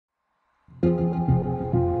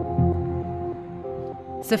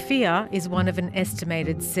Sophia is one of an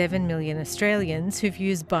estimated 7 million Australians who've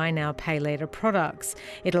used Buy Now Pay Later products.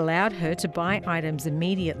 It allowed her to buy items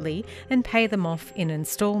immediately and pay them off in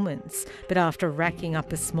instalments. But after racking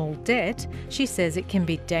up a small debt, she says it can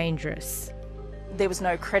be dangerous. There was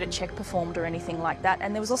no credit check performed or anything like that,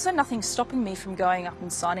 and there was also nothing stopping me from going up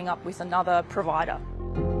and signing up with another provider.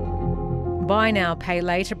 Buy Now Pay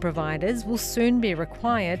Later providers will soon be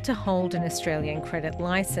required to hold an Australian credit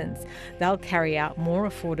licence. They'll carry out more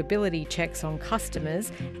affordability checks on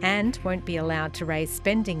customers and won't be allowed to raise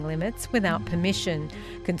spending limits without permission.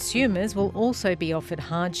 Consumers will also be offered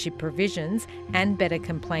hardship provisions and better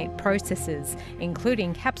complaint processes,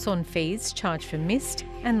 including caps on fees charged for missed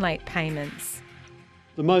and late payments.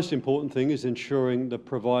 The most important thing is ensuring that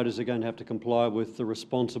providers are going to have to comply with the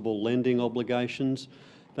responsible lending obligations.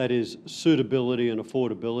 That is, suitability and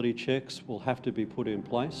affordability checks will have to be put in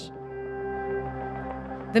place.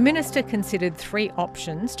 The Minister considered 3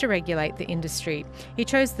 options to regulate the industry. He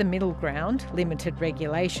chose the middle ground, limited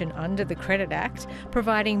regulation under the Credit Act,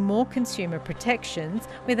 providing more consumer protections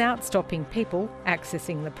without stopping people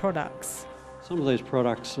accessing the products. Some of these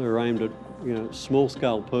products are aimed at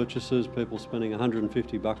small-scale purchases, people spending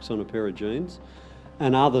 $150 on a pair of jeans,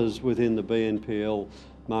 and others within the BNPL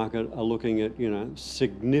market are looking at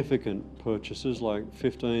significant purchases like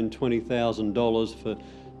 $15,000, $20,000 for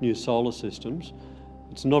new solar systems.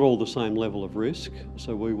 It's not all the same level of risk,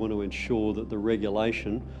 so we want to ensure that the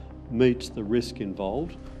regulation meets the risk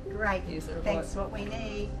involved. Great, that's what we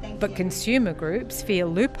need. Thank but you. Consumer groups fear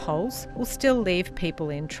loopholes will still leave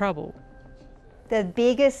people in trouble. The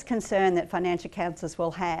biggest concern that financial counsellors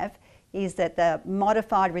will have is that the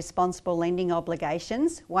modified responsible lending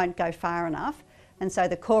obligations won't go far enough. And so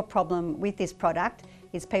the core problem with this product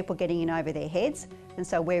is people getting in over their heads. And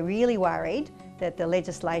so we're really worried that the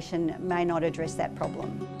legislation may not address that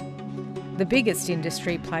problem. The biggest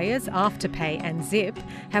industry players, Afterpay and Zip,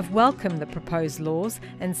 have welcomed the proposed laws,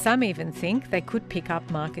 and some even think they could pick up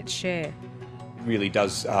market share. It really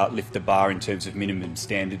does lift the bar in terms of minimum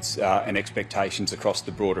standards and expectations across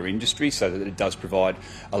the broader industry, so that it does provide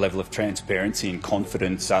a level of transparency and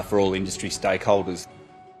confidence for all industry stakeholders.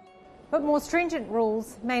 But more stringent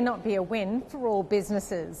rules may not be a win for all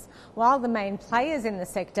businesses. While the main players in the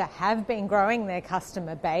sector have been growing their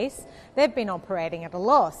customer base, they've been operating at a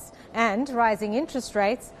loss, and rising interest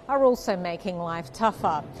rates are also making life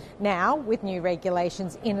tougher. Now, with new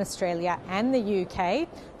regulations in Australia and the UK,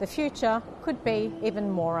 the future could be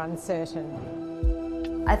even more uncertain.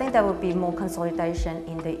 I think there will be more consolidation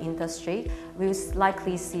in the industry. We will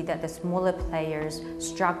likely see that the smaller players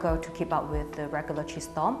struggle to keep up with the regulatory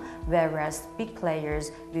storm, whereas big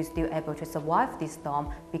players will still able to survive this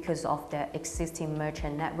storm because of their existing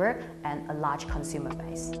merchant network and a large consumer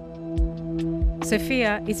base.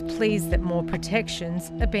 Sophia is pleased that more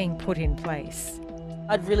protections are being put in place.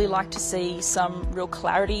 I'd really like to see some real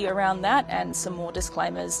clarity around that and some more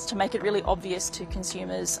disclaimers to make it really obvious to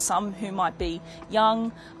consumers, some who might be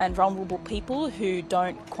young and vulnerable people who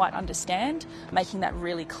don't quite understand, making that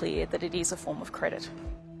really clear that it is a form of credit.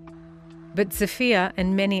 But Sophia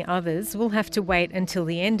and many others will have to wait until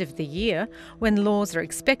the end of the year when laws are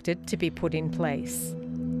expected to be put in place.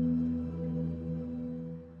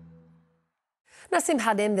 Nassim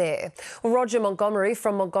Hadem there. Well, Roger Montgomery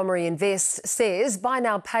from Montgomery Invest says Buy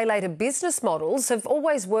Now Pay Later business models have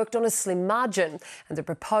always worked on a slim margin, and the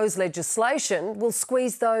proposed legislation will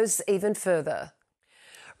squeeze those even further.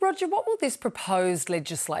 Roger, what will this proposed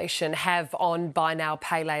legislation have on Buy Now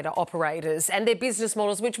Pay Later operators and their business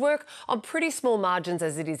models, which work on pretty small margins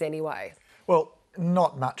as it is anyway? Well,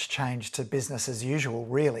 not much change to business as usual,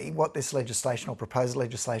 really. What this legislation or proposed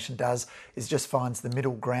legislation does is just finds the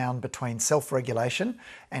middle ground between self-regulation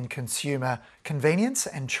and consumer convenience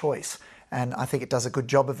and choice. And I think it does a good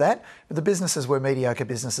job of that. But the businesses were mediocre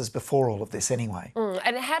businesses before all of this anyway.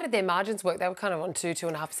 And how did their margins work? They were kind of on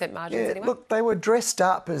 2.5% margins anyway? Look, they were dressed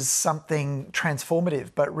up as something transformative,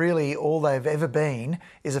 but really all they've ever been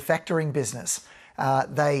is a factoring business.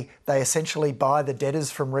 They essentially buy the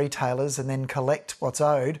debtors from retailers and then collect what's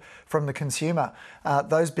owed from the consumer.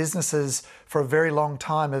 Those businesses for a very long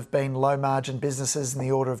time have been low margin businesses in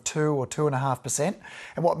the order of 2 or 2.5%.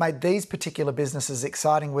 And what made these particular businesses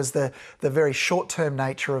exciting was the very short-term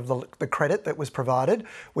nature of the credit that was provided,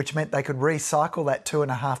 which meant they could recycle that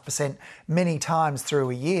 2.5% many times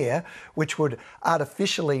through a year, which would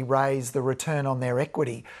artificially raise the return on their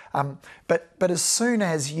equity. But as soon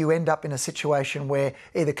as you end up in a situation where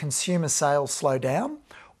either consumer sales slow down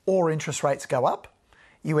or interest rates go up,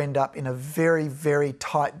 you end up in a very, very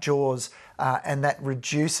tight jaws and that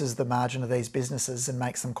reduces the margin of these businesses and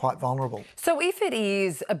makes them quite vulnerable. So if it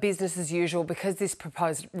is a business as usual, because this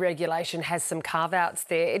proposed regulation has some carve-outs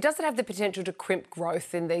there, does it have the potential to crimp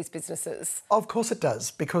growth in these businesses? Of course it does,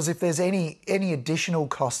 because if there's any additional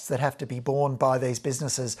costs that have to be borne by these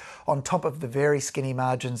businesses on top of the very skinny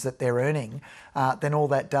margins that they're earning, then all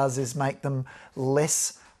that does is make them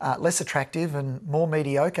less attractive and more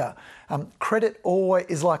mediocre. Credit always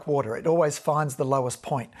is like water. It always finds the lowest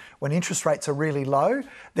point. When interest rates are really low,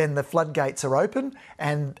 then the floodgates are open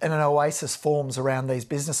and an oasis forms around these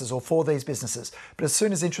businesses or for these businesses. But as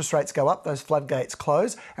soon as interest rates go up, those floodgates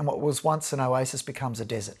close and what was once an oasis becomes a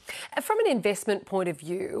desert. From an investment point of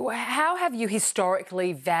view, how have you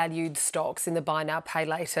historically valued stocks in the buy now, pay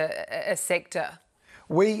later sector?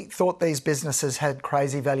 We thought these businesses had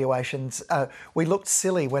crazy valuations. We looked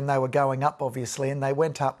silly when they were going up, obviously, and they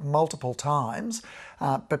went up multiple times.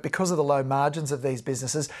 But because of the low margins of these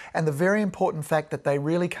businesses and the very important fact that they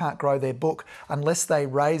really can't grow their book unless they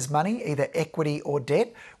raise money, either equity or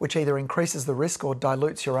debt, which either increases the risk or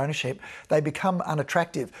dilutes your ownership, they become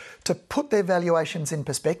unattractive. To put their valuations in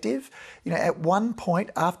perspective, at one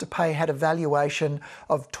point, Afterpay had a valuation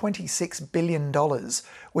of $26 billion,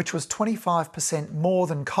 which was 25% more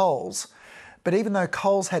than Coles. But even though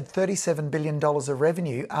Coles had $37 billion of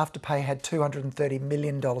revenue, Afterpay had $230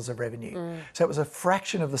 million of revenue. So it was a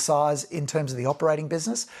fraction of the size in terms of the operating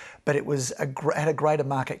business, but it was had a greater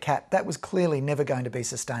market cap. That was clearly never going to be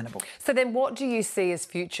sustainable. So then what do you see as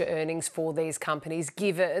future earnings for these companies,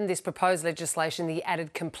 given this proposed legislation, the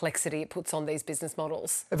added complexity it puts on these business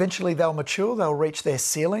models? Eventually they'll mature, they'll reach their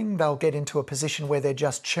ceiling, they'll get into a position where they're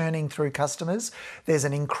just churning through customers. There's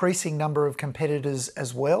an increasing number of competitors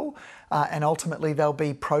as well. And ultimately they'll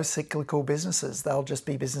be pro-cyclical businesses. They'll just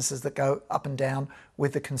be businesses that go up and down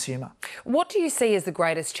with the consumer. What do you see as the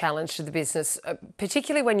greatest challenge to the business,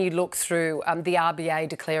 particularly when you look through the RBA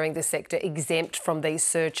declaring the sector exempt from these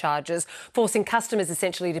surcharges, forcing customers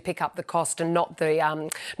essentially to pick up the cost and not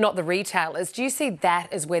the retailers? Do you see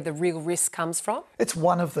that as where the real risk comes from? It's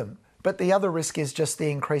one of them. But the other risk is just the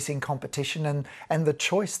increasing competition and the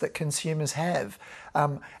choice that consumers have.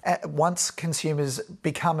 Once consumers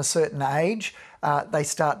become a certain age, they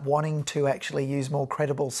start wanting to actually use more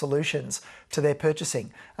credible solutions to their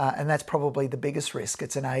purchasing. And that's probably the biggest risk.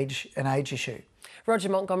 It's an age issue. Roger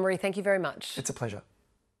Montgomery, thank you very much. It's a pleasure.